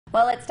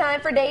Well, it's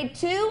time for day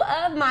 2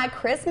 of my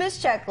Christmas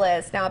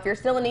checklist. Now, if you're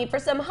still in need for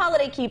some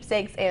holiday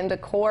keepsakes and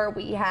decor,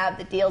 we have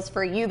the deals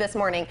for you this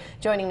morning.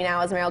 Joining me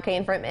now is Meryl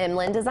Kane from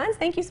Lynne Designs.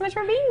 Thank you so much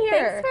for being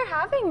here. Thanks for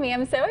having me.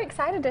 I'm so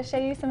excited to show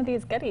you some of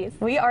these goodies.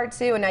 We are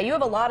too. And now you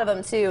have a lot of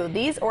them too.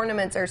 These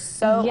ornaments are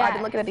so, I've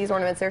been looking at these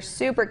ornaments. They're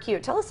super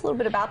cute. Tell us a little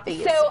bit about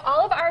these. So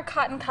all of our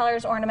Cotton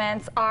Colors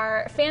ornaments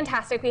are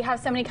fantastic. We have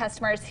so many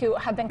customers who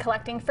have been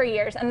collecting for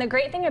years. And the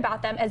great thing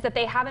about them is that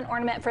they have an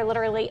ornament for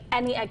literally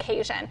any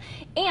occasion.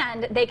 And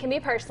they can be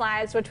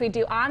personalized, which we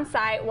do on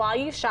site while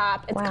you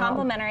shop. It's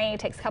complimentary. It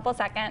takes a couple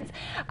seconds.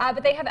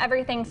 But they have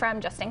everything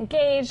from just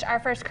engaged, our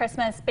first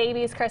Christmas,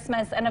 baby's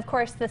Christmas, and of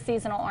course the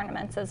seasonal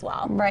ornaments as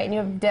well. Right, and you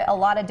have a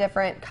lot of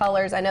different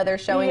colors. I know they're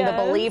showing the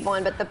Believe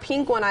one, but the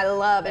pink one I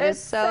love. It is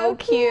so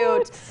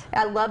cute.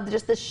 I love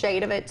just the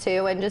shade of it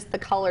too, and just the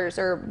colors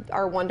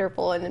are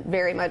wonderful and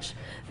very much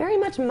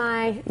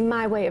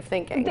my way of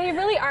thinking. They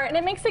really are, and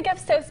it makes the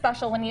gift so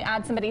special when you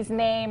add somebody's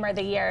name or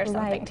the year or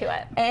something to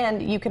it.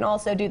 And you can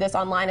also do this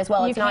online as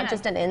well. It's not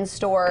just an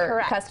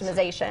in-store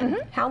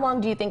customization. How long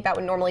do you think that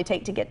would normally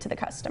take to get to the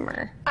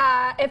customer?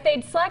 If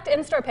they'd select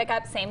in-store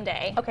pickup, same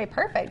day. Okay,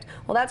 perfect.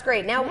 Well, that's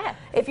great. Now,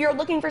 if you're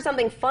looking for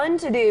something fun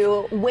to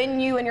do when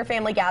you and your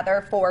family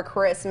gather for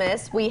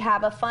Christmas, we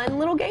have a fun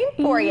little game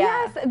for you.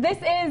 Yes, this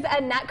is a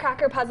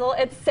nutcracker puzzle.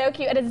 It's so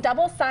cute. It is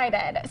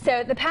double-sided.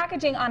 So the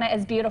packaging on it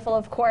is beautiful,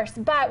 of course,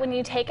 but when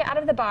you take it out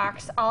of the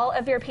box, all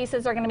of your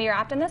pieces are going to be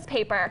wrapped in this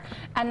paper,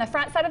 and the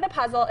front side of the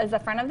puzzle is the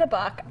front of the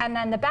book, and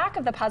then the back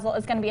of the puzzle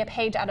is going to be a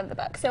page out of the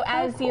book. So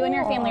as you and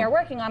your family are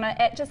working on it,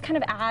 it just kind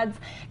of adds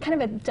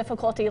kind of a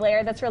difficulty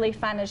layer that's really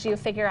fun as you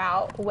figure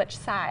out which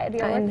side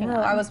you're working on.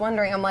 I was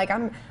wondering,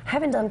 I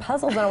haven't done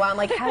puzzles in a while. I'm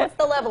like, what's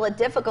the level of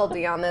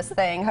difficulty on this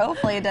thing?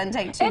 Hopefully it doesn't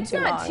take too long. It's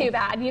not too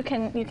bad. You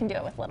can do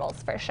it with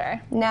littles for sure.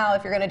 Now,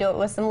 if you're going to do it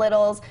with some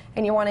littles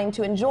and you're wanting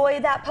to enjoy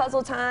that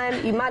puzzle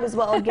time, you might as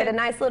well get a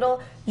nice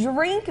little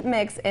drink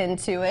mix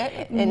into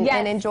it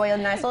and enjoy a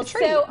nice little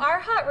treat. So our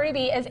Hot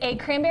Ruby is a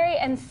cranberry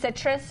and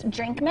citrus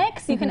drink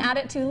mix. You can add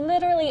it to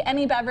literally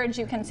any beverage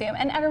you consume,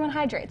 and everyone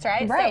hydrates,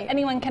 right? So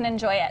anyone can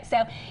enjoy it.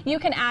 So you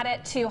can add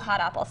it to hot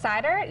apple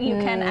cider. You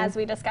can, as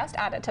we discussed,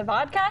 add it to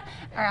vodka,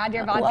 or add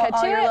your vodka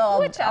to it,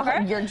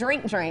 whichever. Your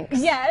drinks.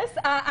 Yes,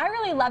 I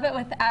really love it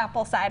with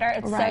apple cider.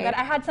 It's so good.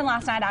 I had some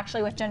last night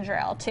actually with ginger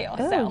ale too.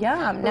 Oh, so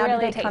yum. Now,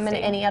 really do they come in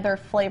any other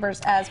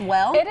flavors as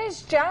well? It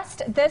is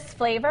just this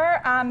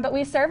flavor, but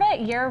we serve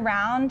it year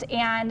round,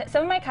 and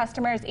some of my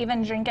customers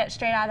even drink it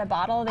straight out of the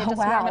bottle. They just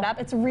warm it up.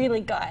 It's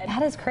really good.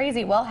 That is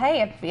crazy. Well,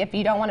 hey, if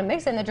you don't want to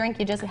mix in the drink,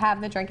 you just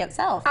have the drink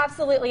itself.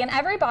 Absolutely, and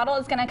every bottle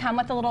is going to come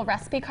with a little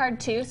recipe card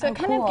too, so it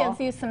kind of gives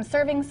you some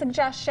serving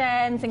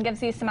suggestions and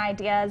gives you some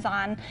ideas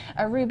on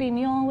a Ruby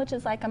Mule, which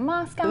is like a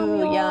Moscow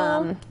Mule.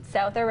 Yum.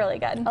 So they're really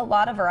good. A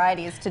lot of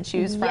varieties to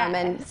choose from,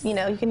 and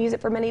you can use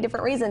it for many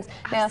different reasons.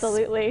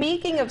 Absolutely. Now,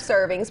 speaking of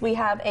servings, we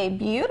have a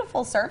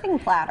beautiful serving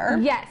platter.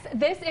 Yes,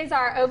 this is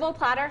our oval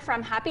platter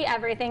from Happy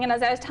Everything, and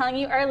as I was telling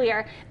you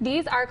earlier,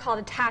 these are called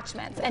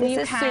attachments. And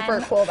this is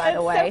super cool, by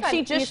the way.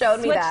 She just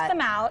showed me that. Switch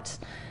them out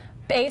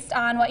based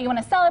on what you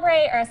want to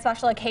celebrate or a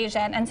special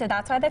occasion, and so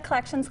that's why the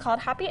collection's called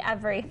Happy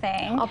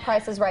Everything. I'll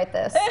Price is Right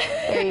this.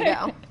 There you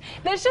go.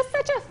 There's just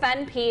such a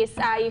fun piece.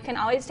 You can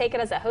always take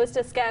it as a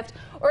hostess gift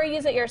or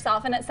use it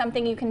yourself, and it's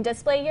something you can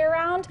display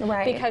year-round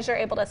because you're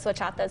able to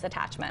switch out those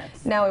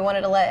attachments. Now, we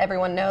wanted to let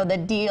everyone know the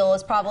deal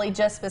is probably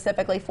just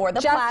specifically for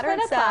the platter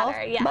itself,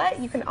 but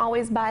you can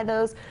always buy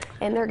those,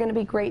 and they're going to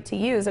be great to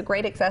use, a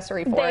great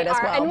accessory for it as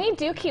well. And we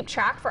do keep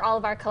track for all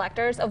of our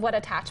collectors of what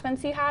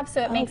attachments you have,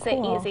 so it makes it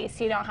easy,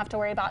 so you don't have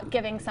to worry about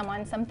giving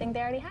someone something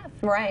they already have.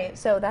 Right,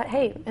 so that,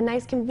 hey, a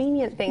nice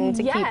convenient thing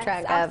to keep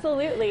track of.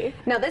 Absolutely.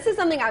 Now, this is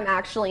something I'm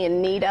actually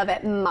in need of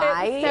at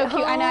my It's so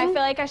cute. I know, I feel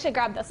like I should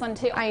grab this one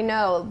too. I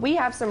know. We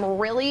have some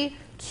really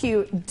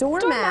cute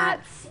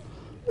doormats.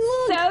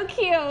 So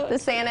cute. The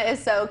Santa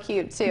is so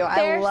cute too.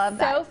 I love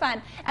that. They're so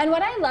fun. And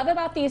what I love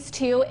about these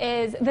too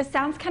is, this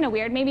sounds kind of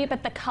weird maybe,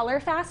 but the color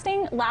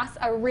fasting lasts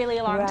a really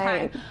long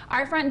time.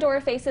 Our front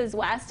door faces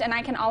west, and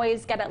I can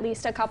always get at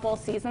least a couple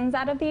seasons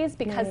out of these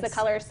because the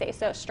colors stay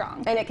so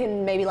strong. And it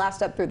can maybe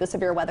last up through the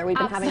severe weather we've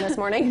been having this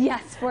morning?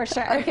 Yes, for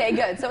sure. Okay,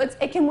 good. So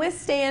it can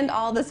withstand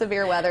all the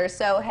severe weather.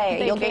 So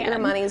hey, you'll get your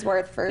money's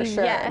worth for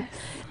sure. Yes.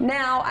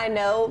 Now, I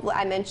know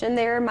I mentioned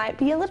there might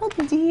be a little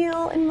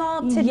deal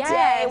involved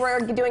today.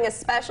 We're doing a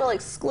special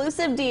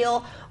exclusive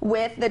deal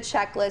with the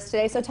checklist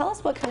today. So tell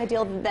us what kind of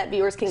deal that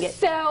viewers can get.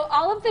 So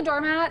all of the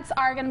doormats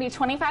are going to be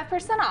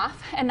 25%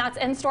 off, and that's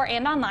in-store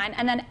and online.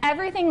 And then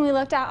everything we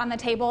looked at on the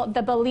table,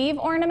 the Believe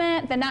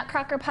ornament, the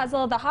Nutcracker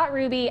puzzle, the Hot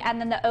Ruby, and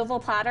then the oval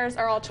platters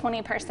are all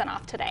 20%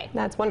 off today.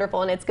 That's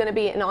wonderful, and it's going to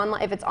be an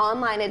online. If it's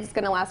online, it's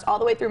going to last all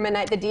the way through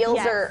midnight. The deals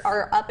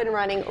are up and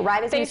running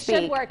right as we speak.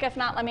 They should work. If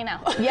not, let me know.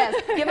 Yes,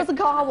 give us a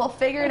call. We'll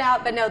figure it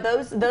out. But no,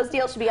 those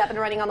deals should be up and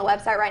running on the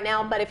website right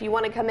now. But if you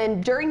want to come in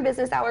And during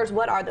business hours,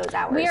 what are those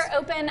hours? We are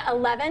open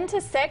 11 to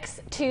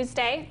 6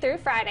 Tuesday through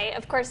Friday.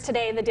 Of course,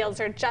 today the deals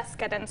are just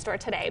get in store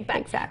today, but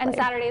exactly. And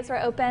Saturdays we're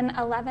open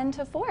 11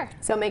 to 4.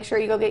 So make sure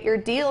you go get your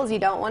deals. You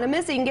don't want to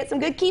miss it. You can get some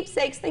good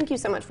keepsakes. Thank you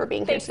so much for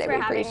being here today. We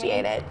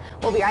appreciate it.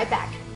 We'll be right back.